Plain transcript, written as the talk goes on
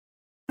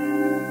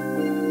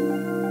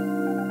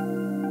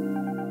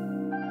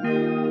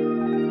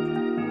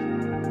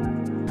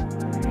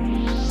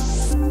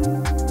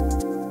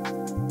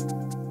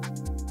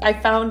I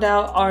found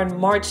out on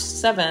March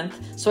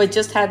 7th, so I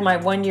just had my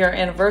 1-year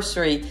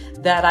anniversary,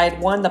 that I'd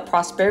won the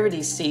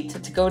Prosperity seat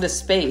to go to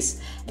space.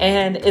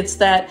 And it's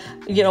that,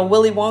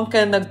 Willy Wonka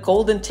and the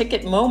golden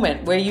ticket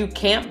moment where you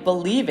can't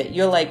believe it.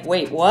 You're like,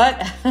 wait, what?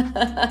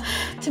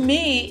 To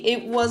me,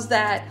 it was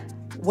that,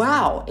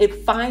 wow,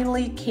 it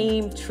finally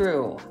came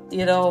true.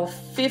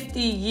 50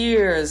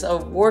 years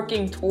of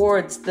working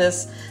towards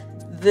this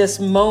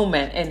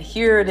moment, and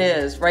here it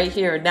is, right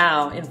here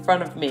now in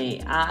front of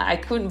me. I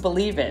couldn't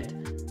believe it.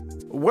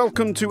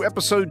 Welcome to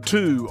episode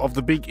 2 of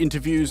the Big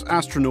Interviews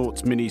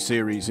Astronauts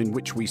mini-series, in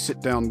which we sit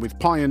down with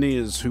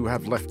pioneers who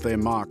have left their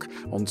mark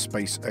on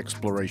space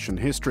exploration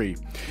history.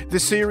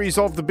 This series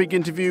of The Big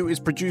Interview is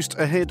produced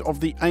ahead of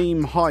the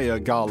Aim Higher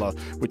Gala,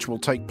 which will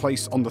take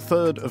place on the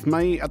 3rd of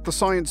May at the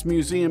Science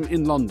Museum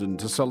in London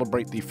to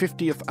celebrate the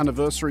 50th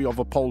anniversary of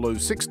Apollo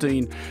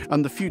 16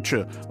 and the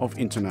future of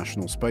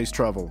international space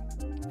travel.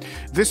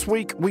 This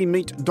week, we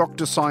meet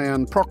Dr.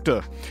 Sian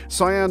Proctor.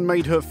 Sian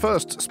made her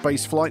first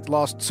spaceflight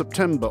last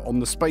September on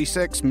the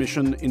SpaceX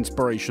mission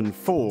Inspiration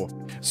 4.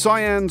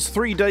 Sian's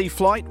 3-day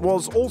flight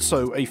was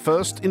also a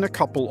first in a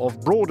couple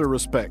of broader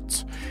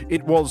respects.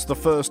 It was the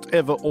first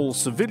ever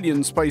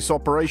all-civilian space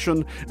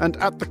operation, and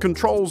at the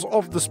controls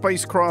of the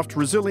spacecraft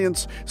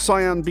Resilience,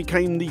 Sian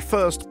became the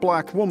first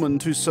black woman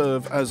to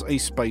serve as a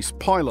space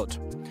pilot.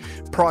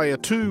 Prior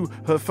to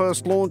her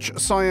first launch,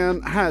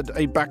 Sian had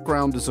a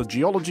background as a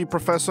geology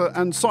professor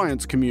and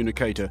science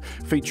communicator,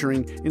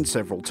 featuring in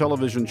several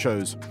television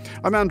shows.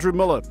 I'm Andrew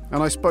Muller,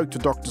 and I spoke to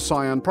Dr.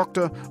 Sian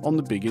Proctor on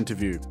The Big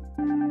Interview.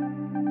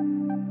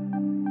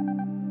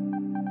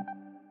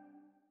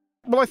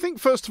 Well, I think,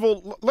 first of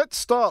all, let's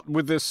start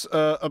with this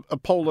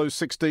Apollo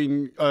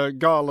 16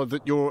 gala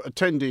that you're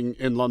attending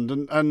in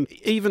London. And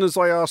even as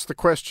I ask the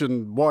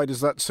question, why does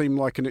that seem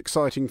like an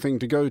exciting thing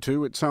to go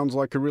to? It sounds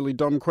like a really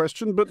dumb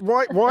question. But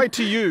why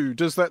to you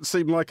does that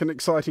seem like an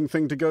exciting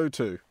thing to go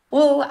to?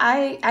 Well,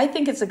 I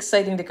think it's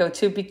exciting to go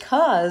to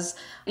because,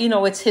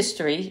 it's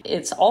history.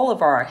 It's all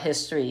of our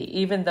history,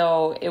 even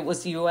though it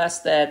was the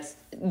U.S. that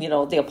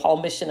the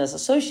Apollo mission is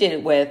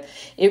associated with.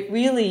 It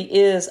really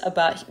is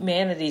about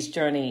humanity's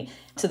journey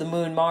to the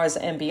moon, Mars,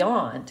 and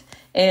beyond.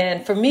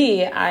 And for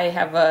me, I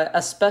have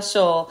a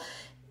special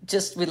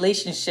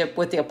relationship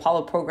with the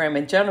Apollo program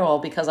in general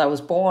because I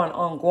was born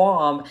on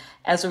Guam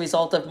as a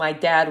result of my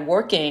dad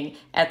working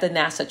at the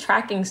NASA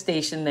tracking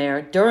station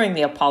there during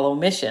the Apollo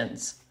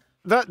missions.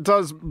 That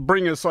does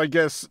bring us, I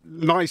guess,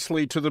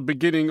 nicely to the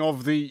beginning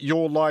of the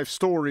Your Life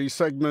Story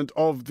segment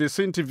of this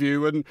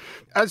interview. And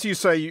as you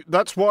say,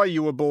 that's why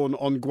you were born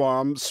on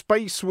Guam.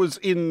 Space was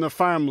in the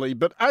family.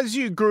 But as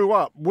you grew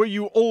up, were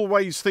you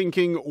always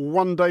thinking,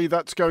 one day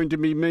that's going to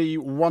be me,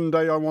 one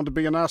day I want to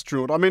be an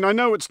astronaut? I mean, I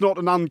know it's not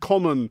an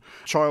uncommon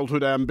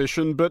childhood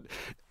ambition, but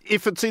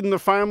if it's in the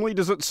family,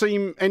 does it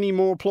seem any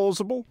more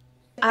plausible?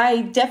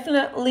 I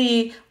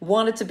definitely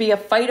wanted to be a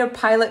fighter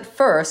pilot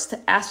first,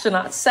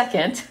 astronaut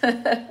second.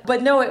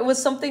 But no, it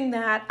was something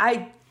that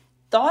I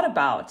thought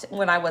about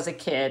when I was a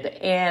kid.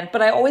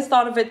 But I always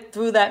thought of it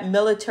through that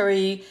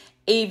military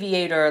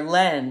aviator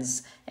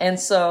lens. And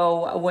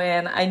so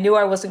when I knew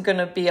I wasn't going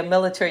to be a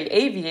military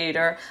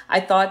aviator, I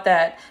thought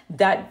that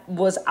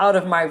was out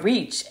of my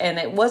reach. And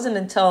it wasn't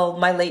until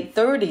my late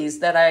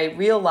 30s that I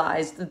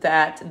realized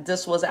that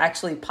this was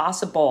actually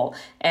possible.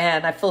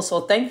 And I feel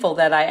so thankful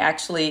that I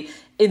actually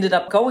ended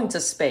up going to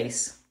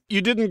space. You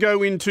didn't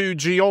go into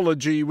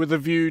geology with a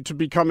view to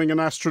becoming an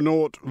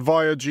astronaut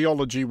via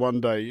geology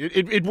one day.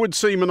 It would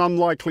seem an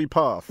unlikely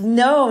path.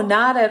 No,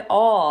 not at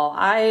all.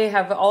 I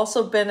have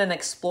also been an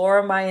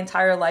explorer my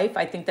entire life.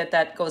 I think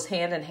that goes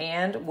hand in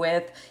hand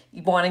with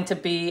wanting to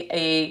be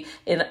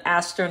an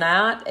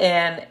astronaut.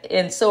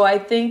 And so I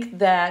think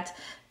that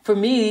for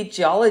me,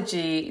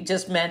 geology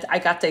just meant I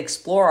got to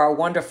explore our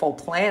wonderful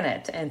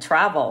planet and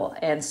travel.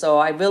 And so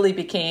I really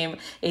became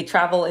a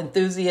travel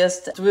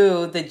enthusiast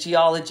through the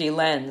geology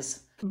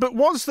lens. But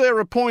was there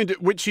a point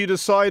at which you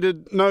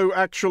decided, no,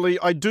 actually,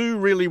 I do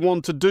really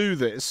want to do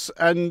this,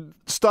 and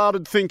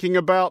started thinking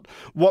about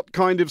what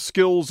kind of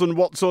skills and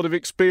what sort of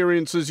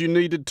experiences you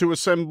needed to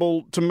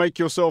assemble to make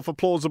yourself a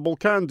plausible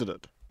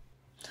candidate?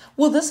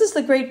 Well, this is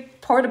the great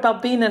part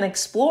about being an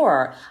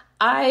explorer.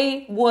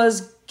 I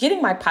was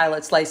getting my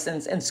pilot's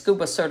license and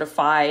scuba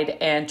certified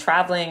and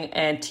traveling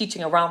and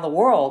teaching around the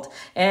world.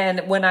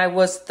 And when I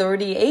was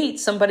 38,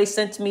 somebody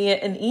sent me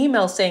an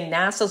email saying,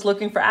 NASA's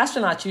looking for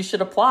astronauts, you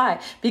should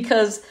apply,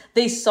 because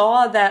they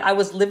saw that I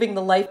was living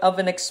the life of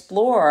an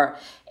explorer.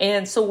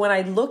 And so when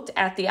I looked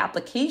at the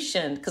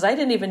application, because I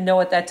didn't even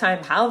know at that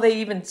time how they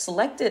even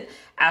selected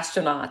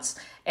astronauts,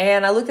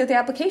 and I looked at the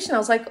application, I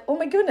was like, oh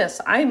my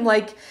goodness, I'm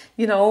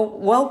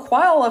well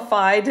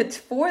qualified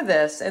for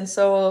this. And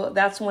so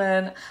that's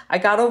when I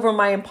got over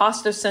my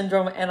imposter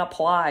syndrome and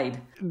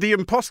applied. The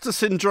imposter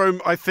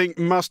syndrome, I think,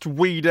 must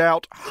weed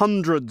out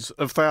hundreds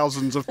of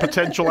thousands of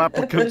potential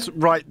applicants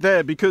right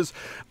there, because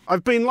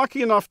I've been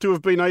lucky enough to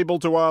have been able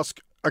to ask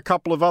a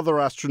couple of other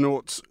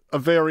astronauts a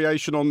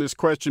variation on this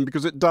question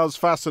because it does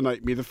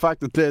fascinate me. The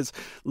fact that there's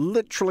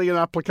literally an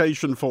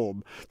application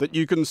form that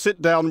you can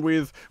sit down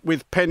with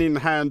pen in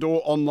hand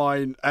or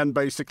online and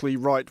basically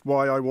write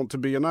why I want to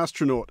be an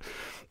astronaut.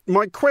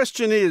 My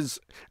question is,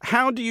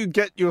 how do you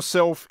get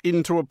yourself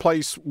into a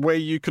place where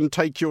you can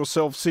take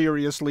yourself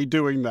seriously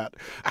doing that?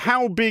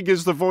 How big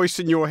is the voice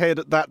in your head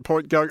at that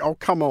point going, oh,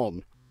 come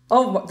on?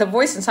 Oh, the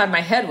voice inside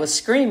my head was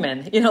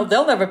screaming,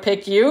 they'll never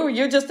pick you.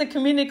 You're just a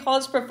community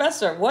college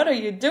professor. What are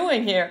you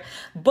doing here?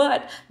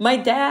 But my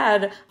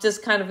dad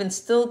just kind of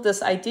instilled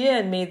this idea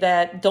in me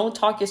that don't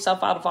talk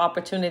yourself out of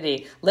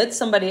opportunity. Let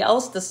somebody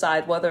else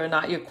decide whether or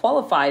not you're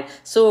qualified.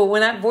 So when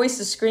that voice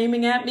is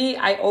screaming at me,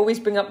 I always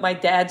bring up my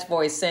dad's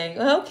voice saying,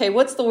 okay,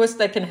 what's the worst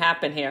that can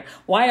happen here?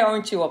 Why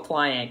aren't you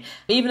applying?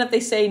 Even if they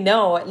say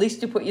no, at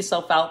least you put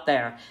yourself out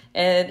there.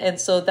 And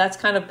so that's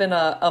kind of been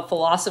a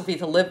philosophy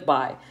to live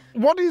by.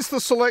 What is the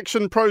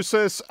selection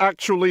process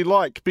actually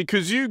like?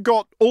 Because you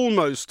got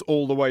almost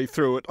all the way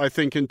through it, I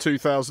think, in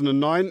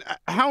 2009.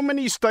 How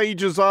many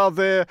stages are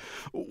there?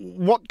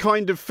 What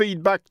kind of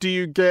feedback do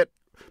you get?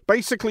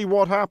 Basically,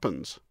 what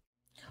happens?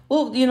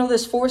 Well,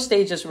 there's 4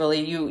 stages,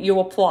 really. You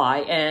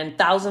apply, and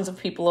thousands of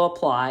people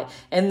apply.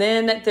 And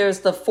then there's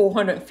the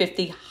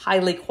 450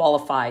 highly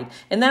qualified.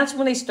 And that's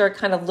when they start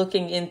kind of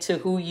looking into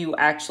who you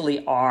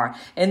actually are.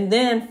 And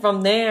then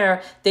from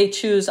there, they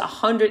choose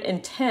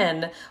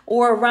 110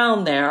 or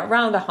around there,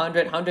 around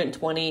 100,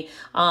 120,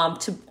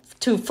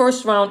 to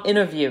first round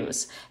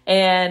interviews.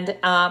 And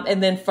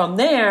then from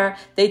there,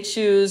 they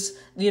choose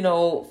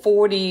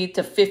 40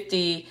 to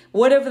 50,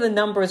 whatever the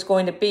number is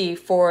going to be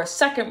for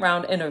second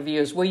round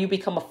interviews where you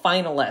become a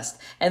finalist.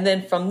 And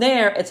then from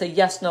there, it's a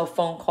yes/no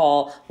phone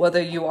call, whether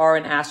you are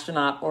an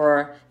astronaut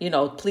or,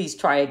 please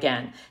try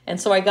again. And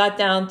so I got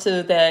down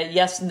to the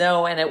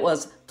yes/no, and it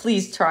was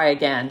please try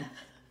again.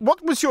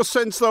 What was your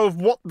sense, though,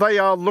 of what they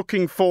are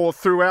looking for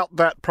throughout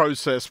that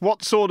process?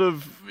 What sort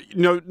of,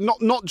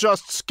 not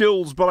just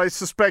skills, but I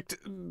suspect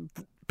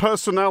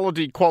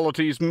personality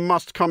qualities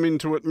must come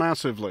into it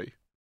massively?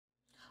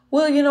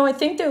 Well, I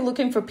think they're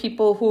looking for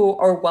people who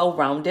are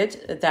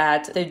well-rounded,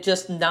 that they're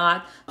just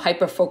not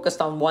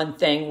hyper-focused on one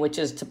thing, which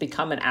is to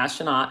become an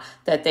astronaut,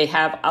 that they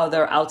have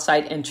other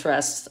outside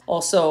interests.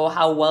 Also,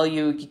 how well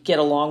you get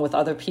along with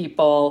other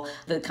people,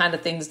 the kind of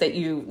things that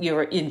you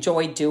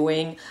enjoy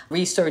doing,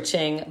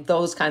 researching,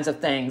 those kinds of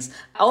things.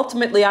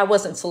 Ultimately, I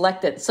wasn't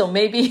selected, so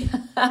maybe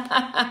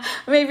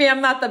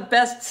I'm not the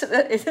best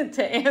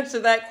to answer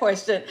that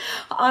question.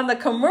 On the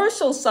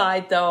commercial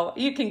side, though,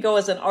 you can go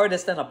as an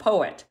artist and a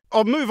poet.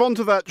 I'll move on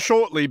to that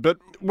shortly, but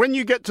when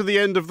you get to the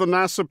end of the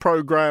NASA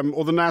program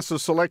or the NASA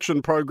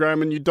selection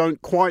program and you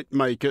don't quite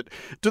make it,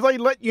 do they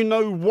let you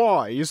know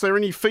why? Is there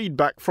any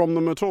feedback from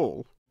them at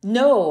all?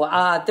 No,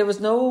 there was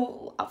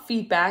no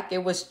feedback.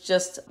 It was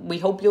just, we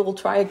hope you'll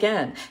try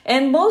again.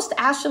 And most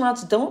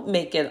astronauts don't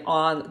make it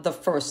on the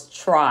first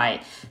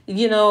try,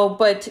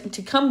 but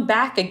to come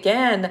back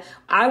again,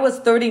 I was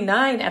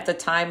 39 at the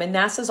time, and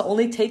NASA's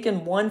only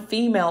taken one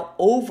female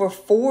over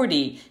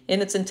 40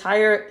 in its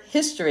entire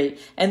history.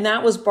 And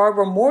that was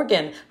Barbara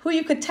Morgan, who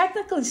you could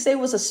technically say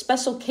was a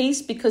special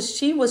case because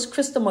she was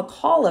Krista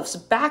McAuliffe's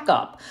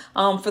backup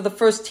for the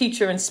first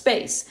teacher in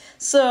space.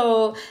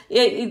 So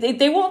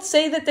they won't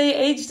say that they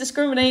age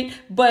discriminate,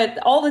 but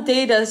all the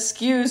data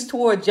skews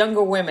towards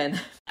younger women.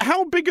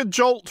 How big a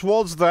jolt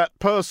was that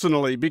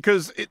personally?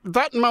 Because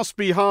that must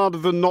be harder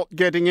than not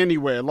getting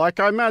anywhere. Like,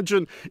 I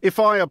imagine if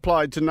I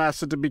applied to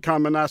NASA to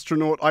become an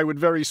astronaut, I would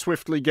very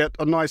swiftly get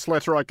a nice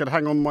letter I could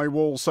hang on my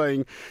wall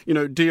saying,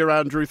 Dear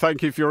Andrew,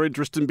 thank you for your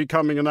interest in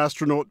becoming an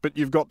astronaut, but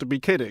you've got to be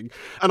kidding.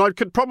 And I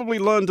could probably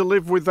learn to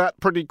live with that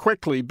pretty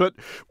quickly. But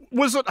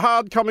was it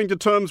hard coming to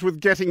terms with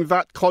getting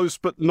that close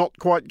but not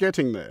quite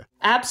getting there?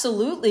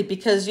 Absolutely,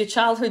 because your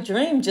childhood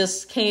dream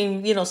just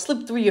came,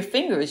 slipped through your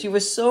fingers. You were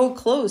so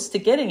close to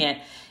getting it.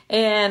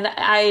 And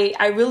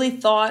I really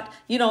thought,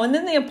 and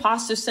then the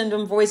imposter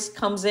syndrome voice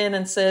comes in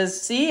and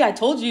says, see, I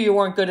told you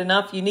weren't good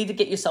enough. You need to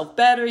get yourself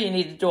better. You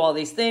need to do all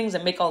these things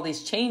and make all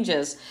these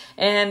changes.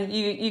 And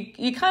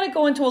you kind of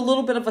go into a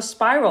little bit of a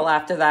spiral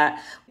after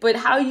that. But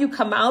how you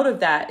come out of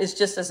that is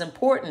just as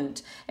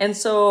important. And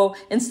so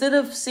instead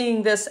of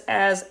seeing this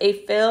as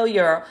a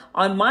failure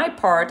on my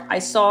part, I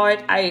saw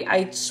it,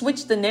 I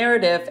switched the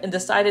narrative and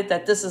decided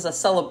that this is a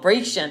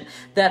celebration,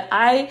 that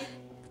I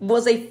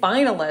was a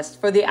finalist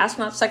for the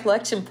astronaut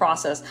selection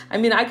process. I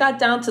mean, I got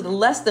down to the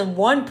less than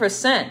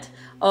 1%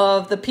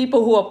 of the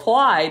people who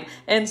applied.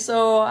 And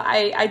so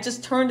I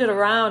just turned it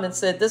around and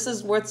said, this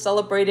is worth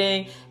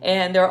celebrating.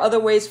 And there are other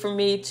ways for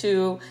me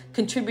to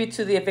contribute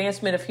to the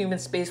advancement of human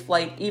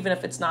spaceflight, even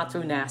if it's not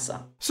through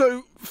NASA.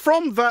 So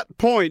from that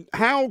point,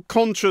 how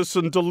conscious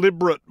and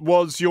deliberate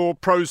was your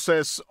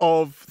process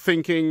of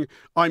thinking,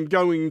 I'm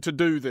going to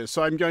do this,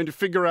 I'm going to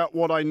figure out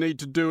what I need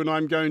to do, and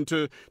I'm going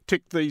to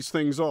tick these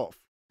things off?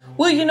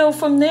 Well,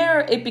 from there,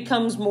 it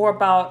becomes more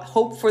about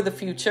hope for the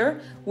future,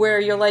 where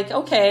you're like,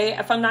 okay,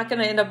 if I'm not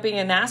going to end up being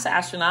a NASA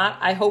astronaut,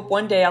 I hope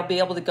one day I'll be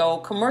able to go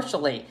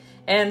commercially.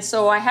 And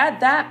so I had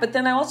that, but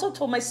then I also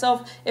told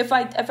myself if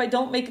I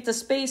don't make it to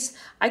space,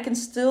 I can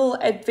still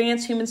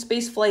advance human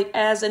spaceflight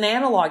as an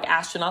analog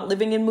astronaut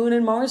living in Moon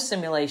and Mars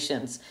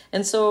simulations.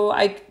 And so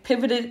I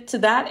pivoted to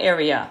that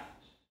area.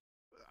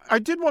 I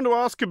did want to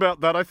ask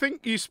about that. I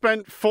think you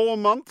spent 4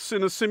 months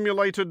in a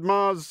simulated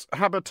Mars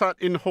habitat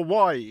in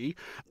Hawaii.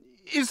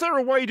 Is there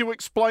a way to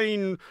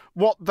explain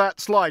what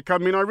that's like? I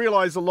mean, I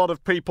realise a lot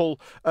of people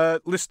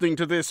listening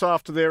to this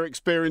after their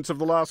experience of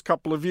the last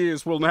couple of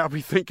years will now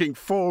be thinking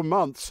 4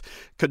 months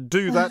could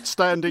do that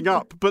standing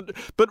up. But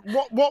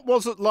what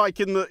was it like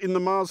in the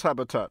Mars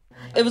habitat?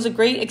 It was a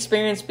great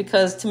experience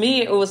because to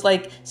me it was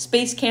like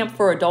space camp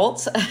for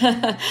adults,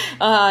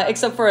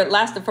 except for it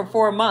lasted for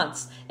 4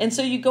 months. And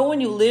so you go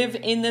and you live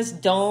in this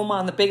dome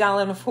on the Big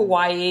Island of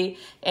Hawaii,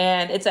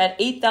 and it's at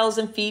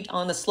 8,000 feet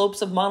on the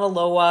slopes of Mauna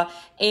Loa.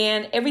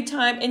 And every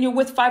time, and you're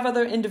with 5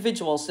 other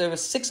individuals. There were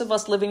 6 of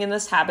us living in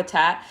this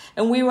habitat,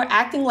 and we were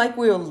acting like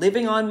we were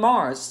living on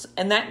Mars.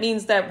 And that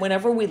means that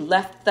whenever we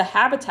left the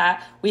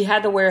habitat, we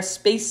had to wear a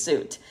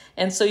spacesuit.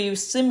 And so you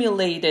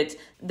simulated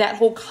that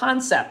whole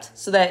concept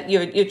so that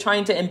you're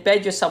trying to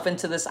embed yourself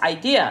into this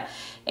idea.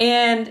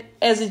 And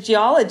as a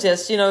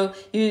geologist,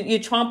 you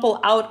trample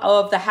out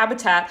of the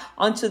habitat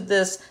onto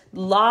this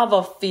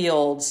lava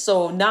field.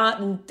 So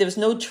there's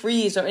no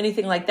trees or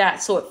anything like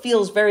that. So it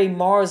feels very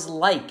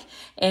Mars-like.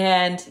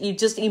 And you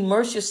just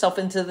immerse yourself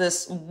into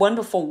this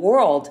wonderful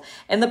world.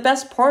 And the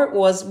best part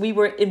was we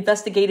were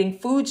investigating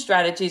food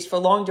strategies for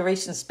long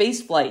duration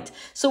space flight.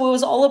 So it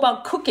was all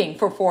about cooking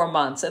for 4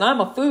 months. And I'm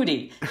a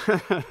foodie.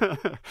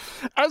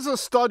 As a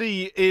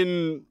study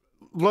in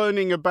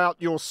learning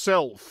about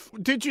yourself,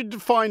 did you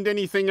find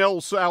anything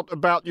else out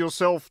about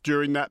yourself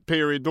during that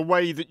period? The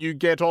way that you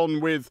get on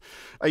with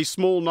a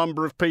small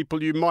number of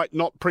people you might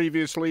not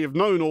previously have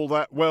known all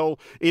that well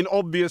in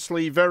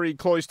obviously very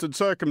cloistered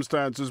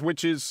circumstances,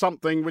 which is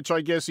something which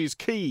I guess is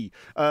key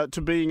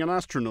to being an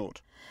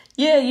astronaut.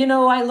 Yeah,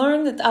 I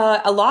learned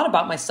a lot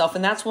about myself,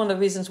 and that's one of the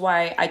reasons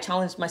why I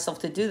challenged myself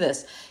to do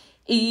this.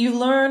 You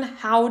learn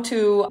how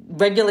to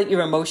regulate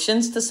your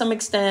emotions to some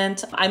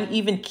extent. I'm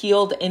even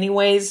keeled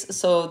anyways,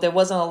 so there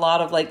wasn't a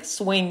lot of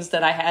swings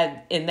that I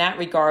had in that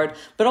regard,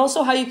 but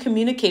also how you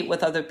communicate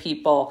with other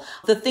people.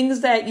 The things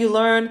that you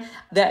learn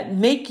that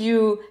make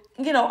you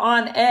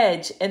on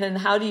edge, and then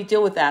how do you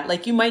deal with that?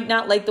 Like, you might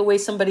not like the way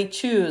somebody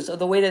chews, or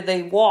the way that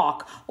they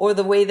walk, or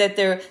the way that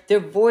their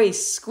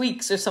voice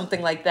squeaks or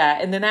something like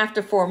that. And then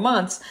after 4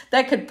 months,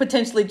 that could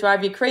potentially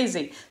drive you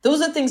crazy. Those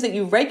are things that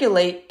you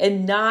regulate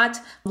and not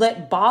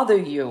let bother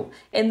you.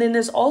 And then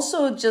there's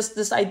also just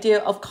this idea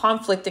of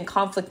conflict and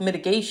conflict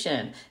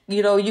mitigation.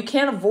 You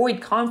can't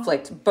avoid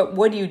conflict, but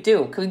what do you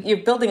do? 'Cause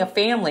you're building a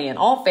family, and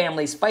all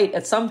families fight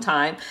at some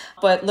time,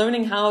 but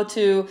learning how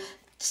to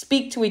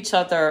speak to each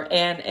other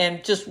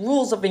and just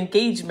rules of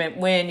engagement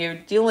when you're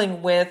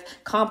dealing with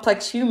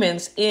complex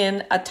humans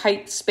in a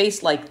tight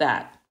space like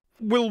that.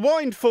 We'll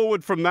wind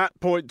forward from that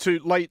point to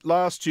late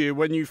last year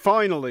when you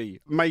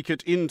finally make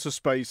it into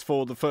space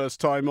for the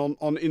first time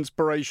on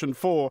Inspiration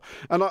 4.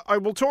 And I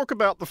will talk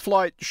about the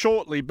flight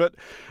shortly, but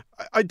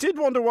I did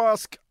want to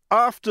ask,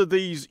 after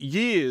these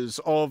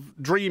years of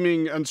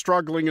dreaming and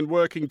struggling and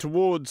working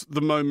towards the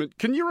moment,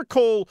 can you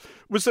recall,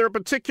 was there a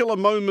particular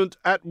moment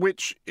at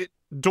which it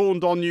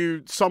dawned on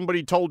you,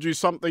 somebody told you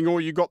something,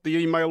 or you got the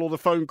email or the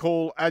phone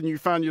call and you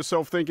found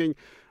yourself thinking,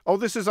 oh,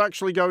 this is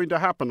actually going to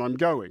happen, I'm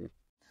going?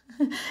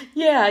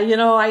 Yeah,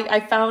 I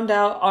found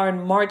out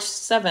on March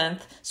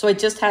 7th, so I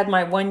just had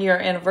my 1-year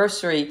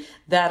anniversary,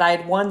 that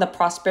I'd won the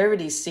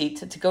Prosperity seat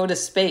to go to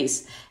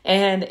space.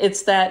 And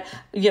it's that,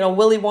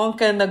 Willy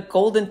Wonka and the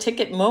golden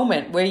ticket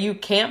moment where you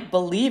can't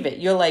believe it.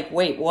 You're like,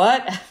 wait,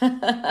 what?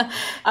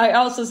 I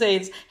also say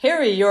it's,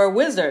 Harry, you're a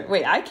wizard.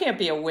 Wait, I can't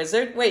be a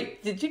wizard.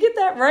 Wait, did you get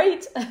that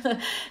right?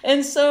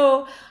 And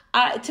so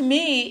to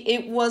me,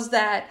 it was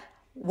that,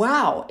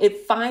 wow,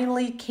 it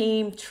finally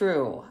came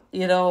true.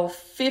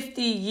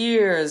 50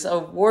 years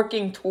of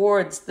working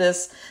towards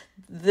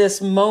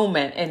this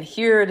moment, and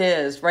here it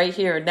is, right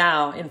here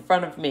now in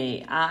front of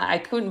me. I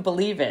couldn't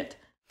believe it.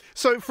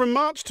 So from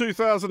March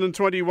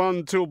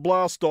 2021 till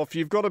blast off,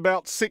 you've got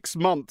about 6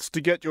 months to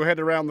get your head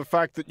around the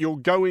fact that you're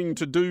going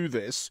to do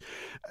this.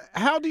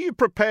 How do you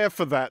prepare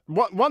for that?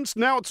 Once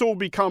now it's all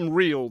become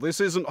real,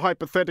 this isn't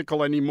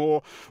hypothetical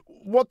anymore.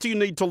 What do you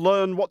need to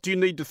learn? What do you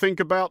need to think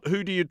about?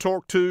 Who do you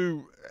talk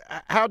to?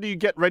 How do you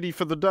get ready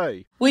for the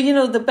day?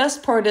 Well, the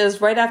best part is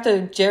right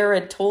after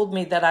Jared told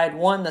me that I'd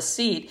won the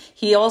seat,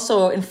 he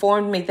also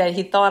informed me that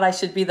he thought I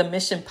should be the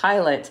mission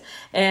pilot.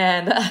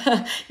 And,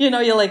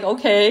 you're like,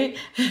 okay,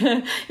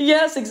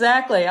 yes,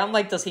 exactly. I'm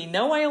like, does he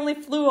know I only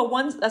flew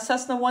a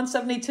Cessna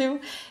 172?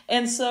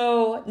 And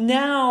so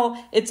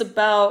now it's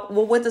about,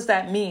 well, what does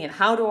that mean?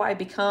 How do I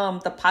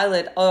become the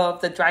pilot of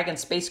the Dragon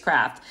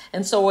spacecraft?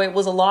 And so it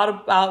was a lot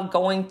about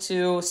going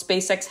to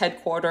SpaceX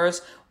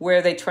headquarters,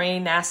 where they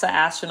train NASA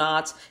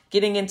astronauts,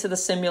 getting into the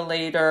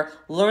simulator,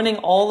 learning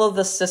all of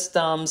the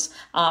systems,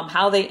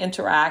 how they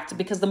interact,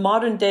 because the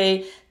modern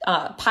day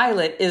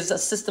pilot is a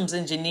systems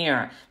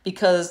engineer,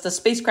 because the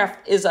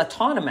spacecraft is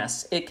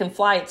autonomous. It can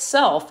fly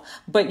itself,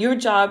 but your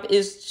job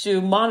is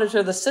to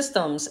monitor the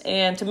systems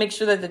and to make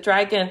sure that the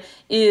Dragon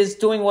is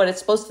doing what it's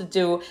supposed to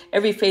do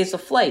every phase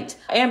of flight.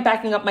 And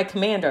backing up my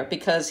commander,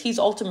 because he's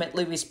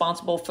ultimately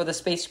responsible for the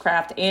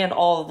spacecraft and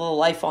all of the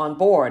life on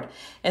board.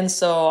 And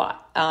so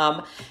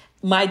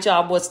my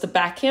job was to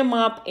back him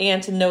up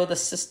and to know the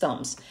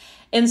systems.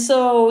 And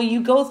so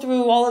you go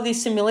through all of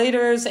these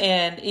simulators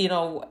and,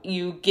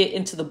 you get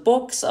into the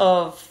books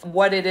of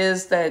what it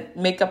is that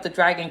make up the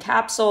Dragon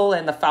capsule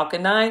and the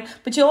Falcon 9.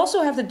 But you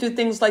also have to do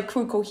things like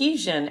crew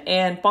cohesion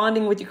and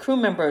bonding with your crew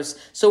members.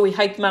 So we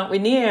hiked Mount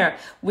Rainier.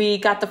 We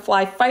got to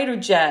fly fighter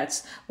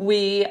jets.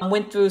 We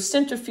went through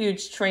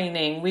centrifuge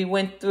training. We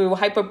went through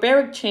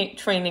hyperbaric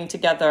training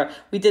together.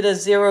 We did a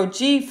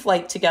zero-G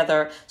flight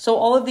together. So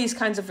all of these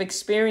kinds of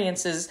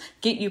experiences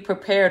get you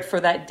prepared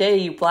for that day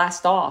you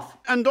blast off.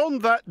 And on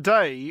that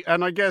day,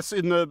 and I guess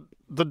in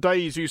the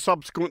days you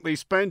subsequently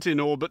spent in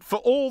orbit, for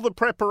all the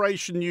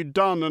preparation you'd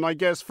done, and I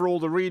guess for all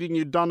the reading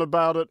you'd done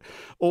about it,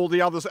 all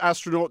the other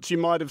astronauts you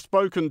might have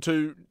spoken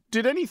to,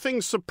 did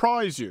anything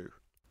surprise you?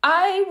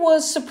 I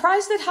was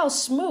surprised at how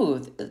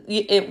smooth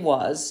it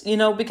was,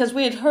 because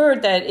we had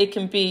heard that it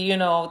can be, a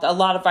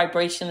lot of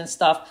vibration and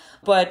stuff,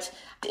 but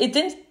it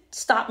didn't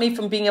stop me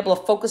from being able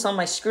to focus on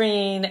my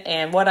screen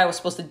and what I was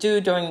supposed to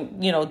do during,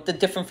 the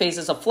different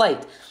phases of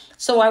flight.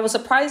 So I was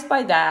surprised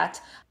by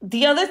that.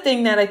 The other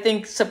thing that I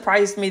think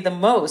surprised me the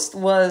most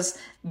was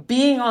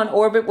being on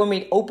orbit when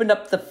we opened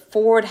up the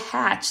forward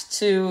hatch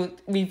to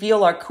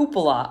reveal our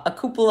cupola. A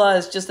cupola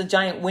is just a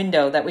giant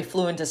window that we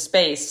flew into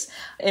space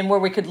and where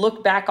we could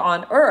look back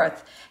on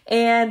Earth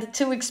and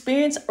to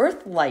experience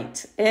Earth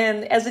light.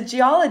 And as a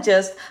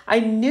geologist, I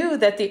knew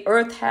that the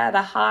Earth had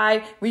a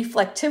high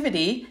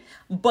reflectivity,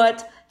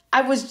 but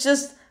I was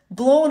just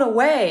blown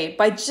away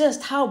by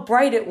just how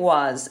bright it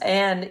was.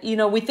 And,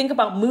 we think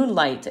about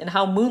moonlight and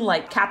how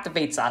moonlight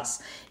captivates us.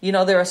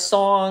 There are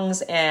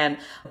songs and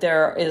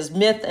there is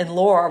myth and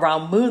lore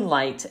around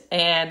moonlight,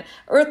 and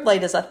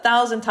Earthlight is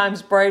 1,000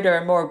 times brighter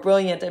and more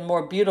brilliant and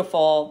more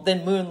beautiful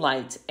than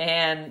moonlight.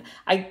 And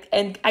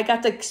I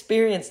got to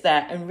experience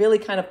that and really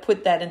kind of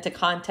put that into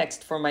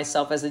context for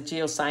myself as a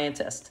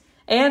geoscientist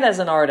and as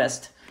an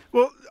artist.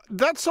 Well,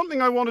 that's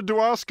something I wanted to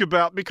ask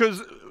about,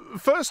 because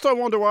first, I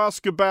want to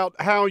ask about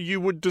how you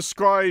would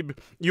describe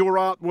your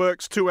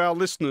artworks to our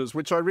listeners,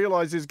 which I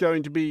realise is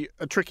going to be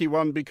a tricky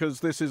one because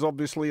this is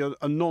obviously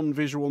a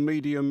non-visual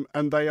medium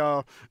and they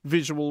are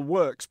visual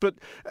works. But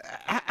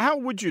how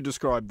would you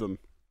describe them?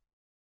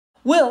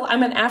 Well,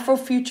 I'm an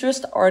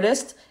Afrofuturist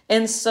artist,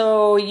 and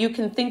so you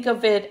can think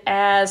of it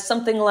as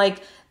something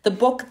like the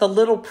book The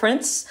Little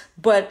Prince,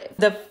 but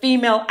the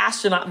female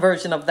astronaut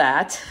version of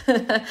that.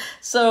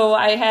 So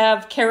I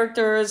have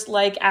characters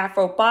like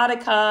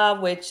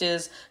Afrobotica, which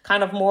is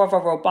kind of more of a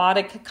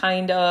robotic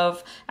kind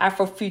of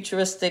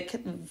Afrofuturistic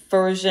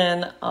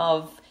version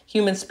of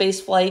human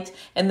spaceflight.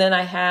 And then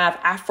I have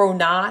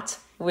Afronaut,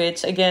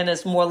 which again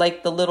is more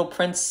like the Little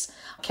Prince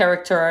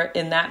character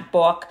in that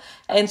book.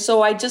 And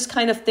so I just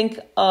kind of think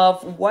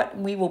of what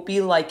we will be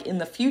like in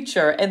the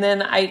future. And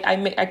then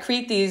I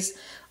create these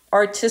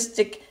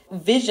artistic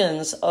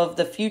visions of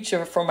the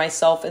future for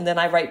myself, and then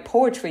I write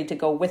poetry to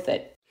go with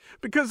it.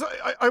 Because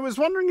I was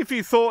wondering if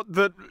you thought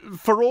that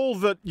for all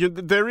that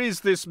there is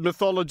this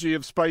mythology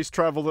of space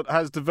travel that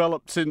has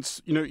developed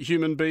since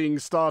human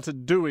beings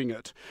started doing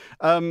it,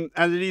 and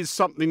it is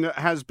something that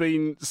has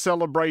been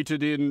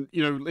celebrated in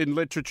in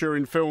literature,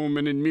 in film,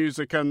 and in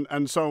music,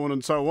 and so on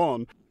and so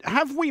on.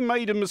 Have we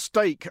made a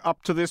mistake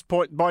up to this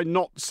point by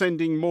not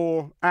sending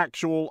more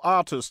actual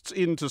artists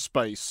into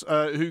space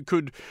who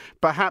could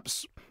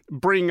perhaps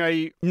bring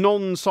a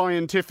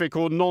non-scientific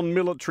or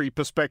non-military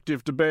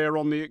perspective to bear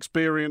on the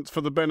experience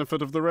for the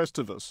benefit of the rest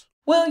of us?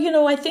 Well,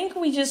 I think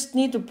we just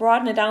need to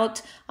broaden it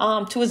out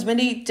to as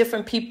many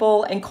different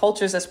people and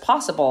cultures as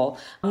possible,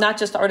 not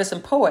just artists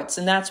and poets.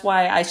 And that's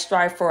why I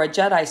strive for a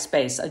Jedi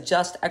space, a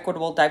just,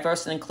 equitable,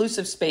 diverse, and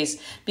inclusive space,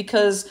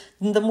 because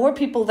the more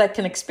people that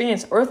can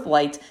experience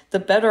Earthlight, the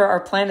better our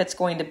planet's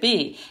going to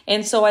be.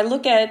 And so I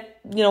look at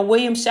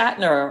William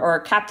Shatner or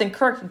Captain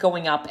Kirk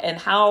going up and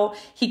how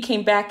he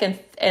came back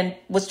and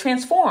was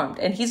transformed.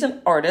 And he's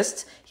an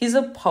artist, he's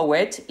a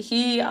poet,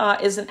 he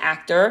is an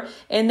actor,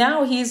 and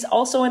now he's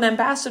also an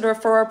ambassador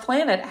for our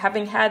planet,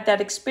 having had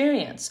that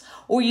experience.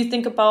 Or you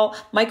think about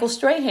Michael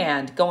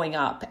Strahan going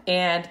up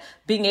and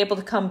being able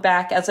to come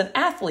back as an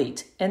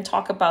athlete and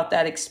talk about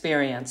that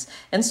experience.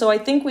 And so I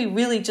think we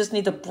really just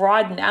need to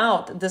broaden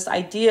out this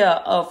idea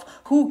of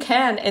who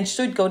can and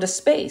should go to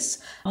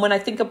space. When I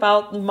think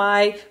about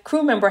my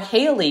crew member,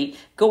 Haley,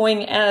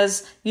 going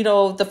as,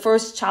 the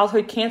first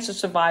childhood cancer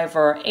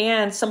survivor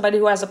and somebody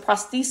who has a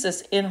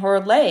prosthesis in her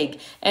leg.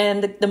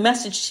 And the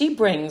message she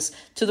brings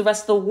to the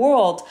rest of the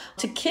world,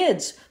 to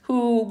kids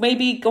who may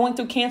be going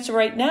through cancer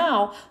right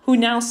now, who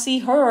now see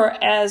her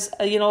as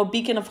a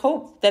beacon of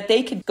hope that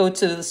they could go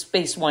to the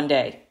space one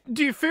day.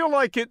 Do you feel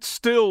like it's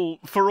still,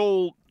 for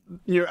all,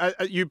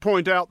 you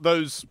point out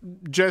those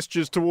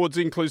gestures towards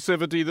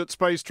inclusivity that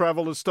space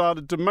travel has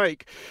started to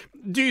make,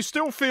 do you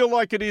still feel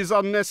like it is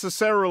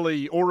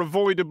unnecessarily or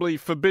avoidably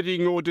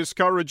forbidding or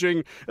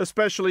discouraging,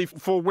 especially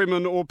for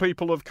women or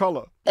people of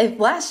colour? If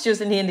last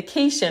year's any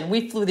indication,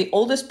 we flew the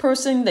oldest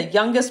person, the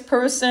youngest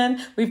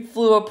person. We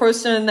flew a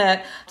person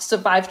that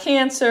survived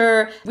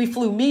cancer. We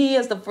flew me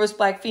as the first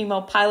Black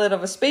female pilot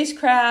of a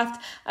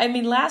spacecraft. I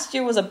mean, last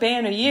year was a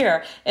banner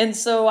year. And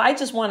so I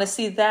just want to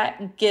see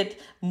that get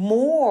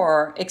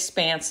more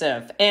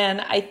expansive.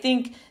 And I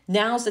think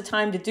now's the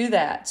time to do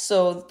that.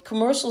 So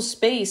commercial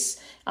space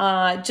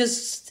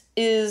just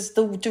is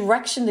the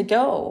direction to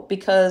go,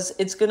 because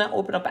it's going to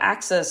open up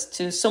access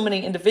to so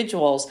many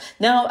individuals.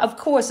 Now, of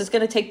course, it's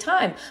going to take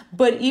time.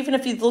 But even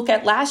if you look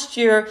at last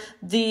year,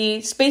 the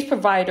space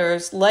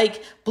providers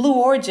like Blue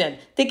Origin,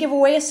 they give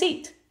away a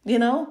seat.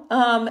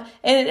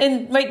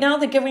 And right now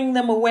they're giving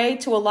them away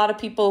to a lot of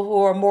people who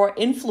are more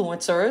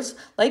influencers,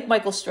 like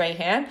Michael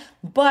Strahan,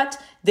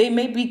 but they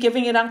may be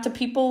giving it out to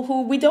people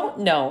who we don't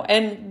know.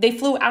 And they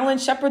flew Alan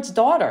Shepard's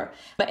daughter,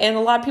 and a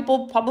lot of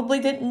people probably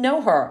didn't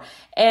know her.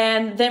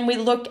 And then we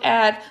look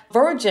at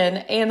Virgin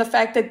and the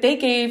fact that they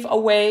gave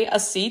away a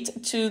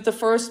seat to the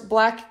first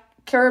Black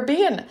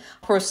Caribbean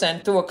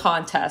person through a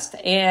contest,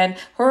 and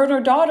her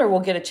daughter will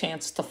get a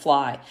chance to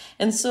fly.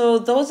 And so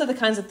those are the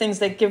kinds of things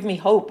that give me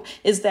hope,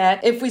 is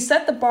that if we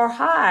set the bar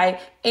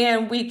high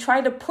and we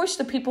try to push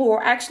the people who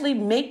are actually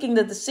making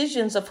the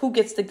decisions of who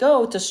gets to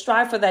go to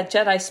strive for that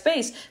Jedi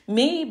space,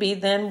 maybe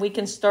then we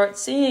can start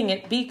seeing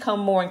it become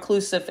more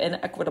inclusive and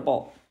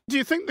equitable. Do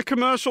you think the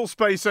commercial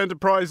space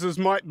enterprises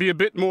might be a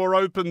bit more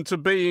open to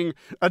being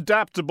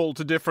adaptable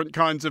to different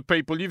kinds of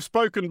people? You've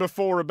spoken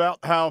before about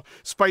how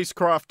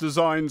spacecraft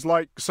designs,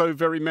 like so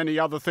very many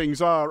other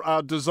things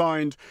are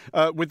designed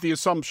with the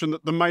assumption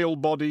that the male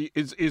body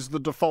is the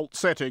default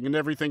setting and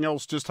everything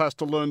else just has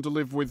to learn to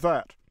live with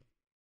that.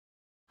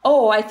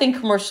 Oh, I think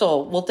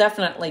commercial will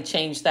definitely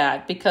change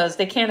that, because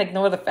they can't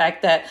ignore the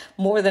fact that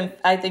more than,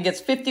 I think it's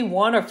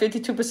 51 or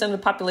 52% of the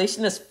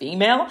population is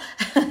female.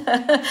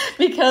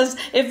 Because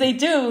if they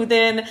do,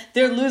 then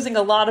they're losing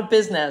a lot of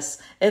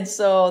business. And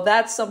so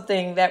that's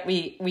something that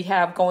we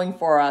have going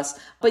for us.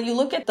 But you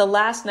look at the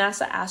last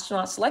NASA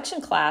astronaut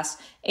selection class,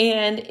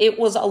 and it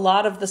was a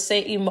lot of the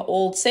same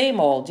old.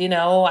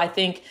 I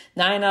think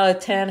 9 out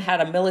of 10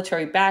 had a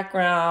military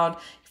background.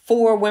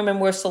 4 women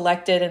were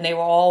selected, and they were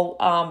all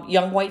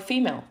young white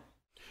female.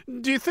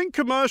 Do you think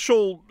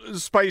commercial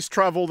space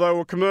travel, though,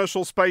 or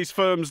commercial space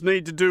firms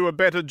need to do a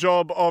better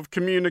job of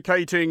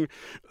communicating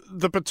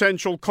the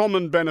potential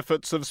common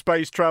benefits of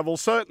space travel?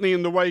 Certainly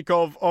in the wake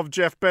of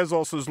Jeff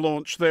Bezos's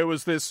launch, there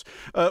was this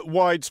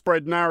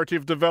widespread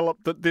narrative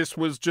developed that this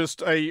was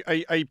just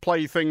a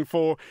plaything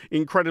for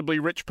incredibly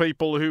rich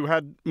people who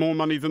had more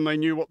money than they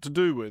knew what to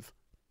do with.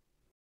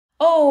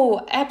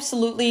 Oh,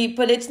 absolutely.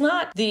 But it's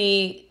not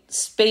the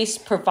space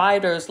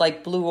providers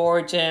like Blue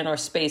Origin or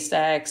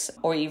SpaceX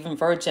or even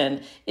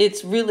Virgin.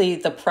 It's really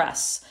the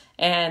press.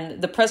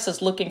 And the press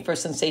is looking for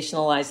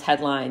sensationalized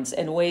headlines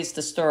and ways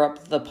to stir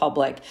up the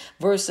public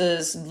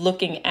versus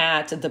looking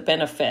at the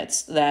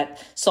benefits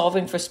that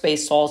solving for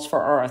space solves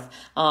for Earth.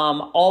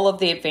 All of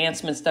the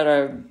advancements that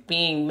are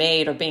being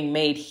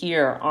made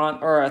here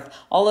on Earth,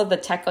 all of the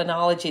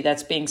technology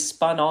that's being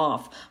spun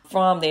off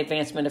from the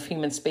advancement of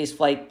human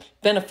spaceflight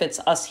benefits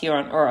us here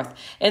on Earth.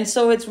 And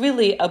so it's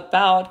really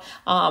about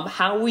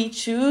how we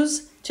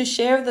choose to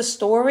share the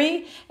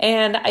story.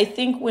 And I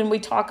think when we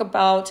talk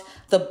about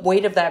the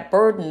weight of that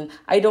burden,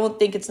 I don't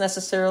think it's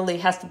necessarily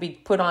has to be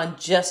put on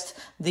just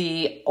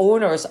the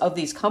owners of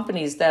these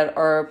companies that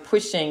are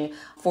pushing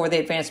for the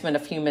advancement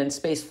of human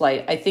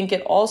spaceflight. I think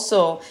it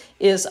also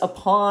is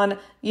upon,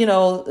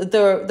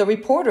 the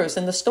reporters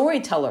and the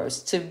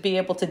storytellers to be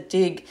able to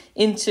dig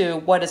into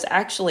what is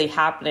actually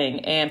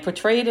happening and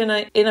portray it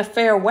in a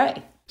fair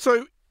way.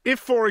 So if,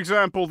 for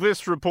example,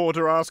 this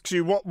reporter asks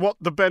you what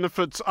the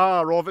benefits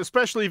are of,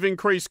 especially of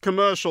increased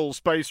commercial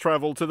space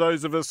travel to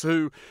those of us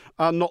who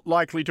are not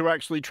likely to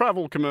actually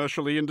travel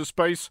commercially into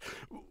space,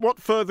 what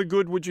further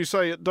good would you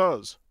say it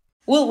does?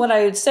 Well, what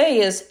I would say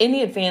is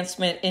any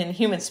advancement in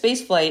human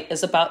spaceflight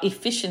is about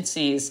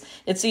efficiencies.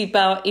 It's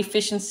about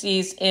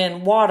efficiencies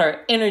in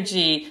water,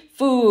 energy,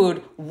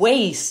 food,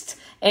 waste.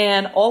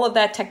 And all of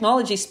that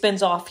technology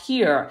spins off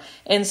here.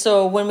 And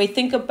so when we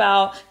think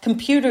about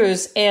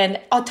computers and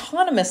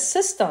autonomous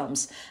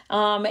systems,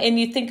 and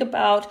you think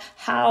about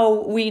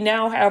how we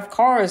now have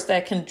cars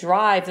that can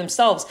drive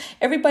themselves,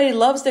 everybody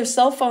loves their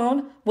cell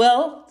phone.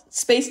 Well,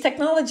 space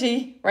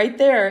technology right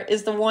there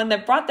is the one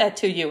that brought that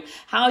to you.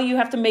 How you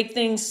have to make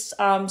things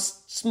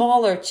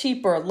smaller,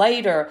 cheaper,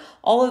 lighter,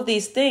 all of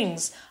these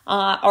things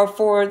are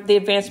for the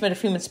advancement of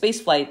human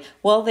spaceflight.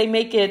 Well, they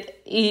make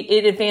it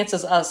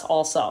advances us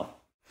also.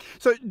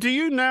 So do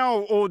you now,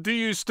 or do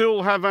you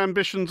still have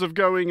ambitions of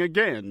going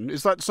again?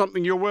 Is that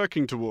something you're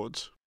working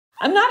towards?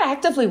 I'm not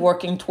actively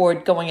working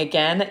toward going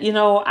again.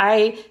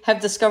 I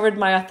have discovered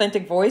my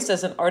authentic voice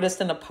as an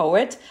artist and a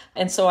poet.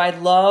 And so I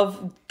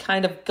love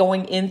kind of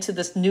going into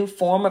this new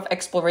form of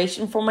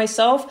exploration for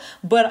myself.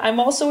 But I'm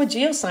also a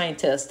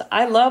geoscientist.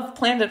 I love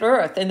planet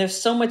Earth, and there's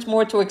so much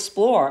more to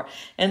explore.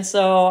 And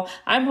so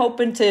I'm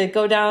hoping to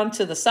go down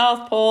to the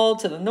South Pole,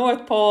 to the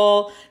North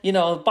Pole,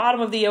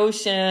 bottom of the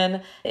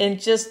ocean,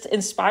 and just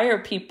inspire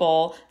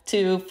people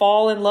to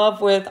fall in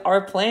love with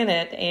our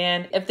planet.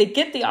 And if they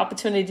get the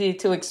opportunity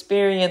to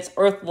experience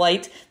Earth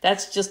light,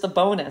 that's just a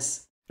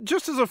bonus.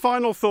 Just as a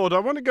final thought, I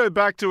want to go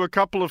back to a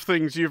couple of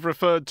things you've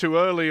referred to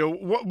earlier.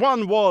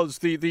 One was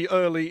the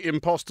early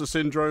imposter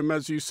syndrome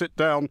as you sit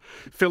down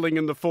filling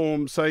in the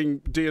form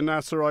saying, "Dear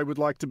NASA, I would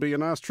like to be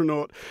an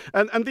astronaut."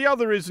 And the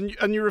other is,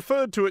 and you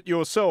referred to it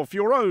yourself,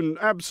 your own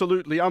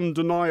absolutely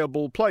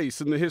undeniable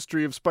place in the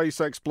history of space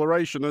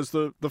exploration as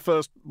the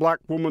first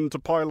black woman to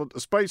pilot a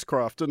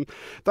spacecraft. And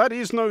that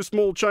is no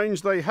small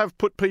change. They have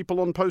put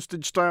people on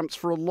postage stamps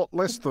for a lot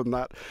less than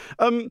that.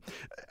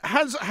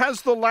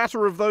 Has the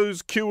latter of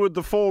those cured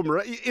the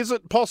former? Is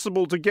it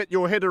possible to get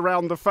your head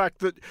around the fact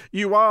that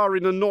you are,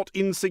 in a not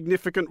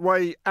insignificant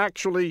way,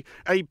 actually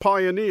a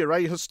pioneer,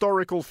 a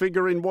historical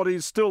figure in what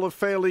is still a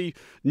fairly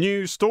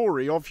new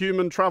story of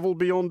human travel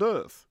beyond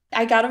Earth?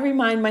 I got to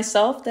remind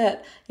myself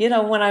that,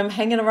 when I'm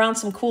hanging around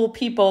some cool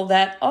people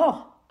that,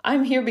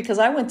 I'm here because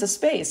I went to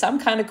space. I'm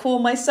kind of cool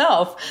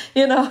myself,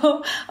 and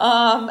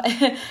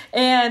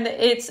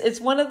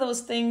it's one of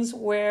those things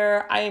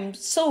where I'm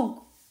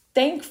so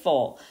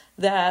thankful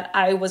that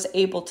I was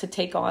able to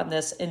take on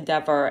this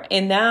endeavor.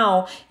 And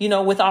now,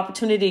 with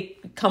opportunity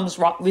comes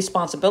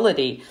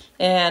responsibility,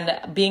 and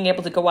being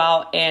able to go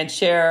out and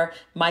share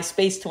my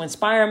Space to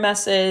Inspire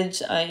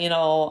message, a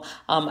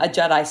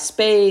Jedi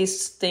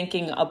space,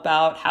 thinking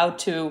about how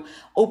to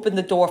open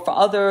the door for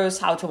others,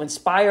 how to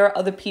inspire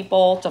other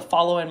people to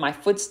follow in my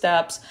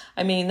footsteps.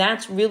 I mean,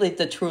 that's really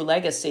the true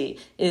legacy,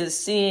 is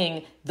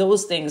seeing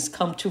those things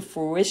come to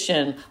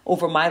fruition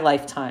over my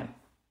lifetime.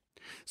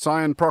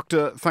 Sian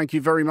Proctor, thank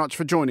you very much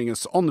for joining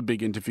us on The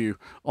Big Interview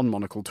on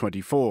Monocle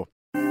 24.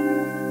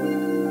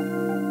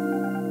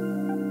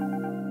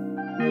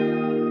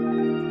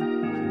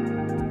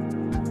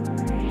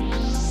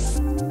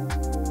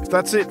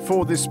 That's it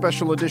for this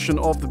special edition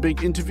of The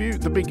Big Interview.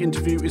 The Big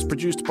Interview is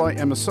produced by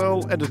Emma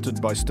Searle,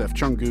 edited by Steph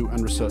Chungu,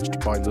 and researched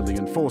by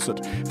Lillian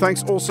Fawcett.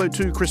 Thanks also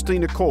to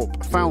Christina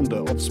Korp,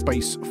 founder of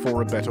Space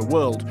for a Better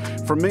World.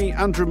 From me,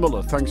 Andrew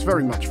Muller, thanks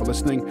very much for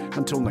listening.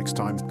 Until next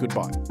time,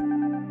 goodbye.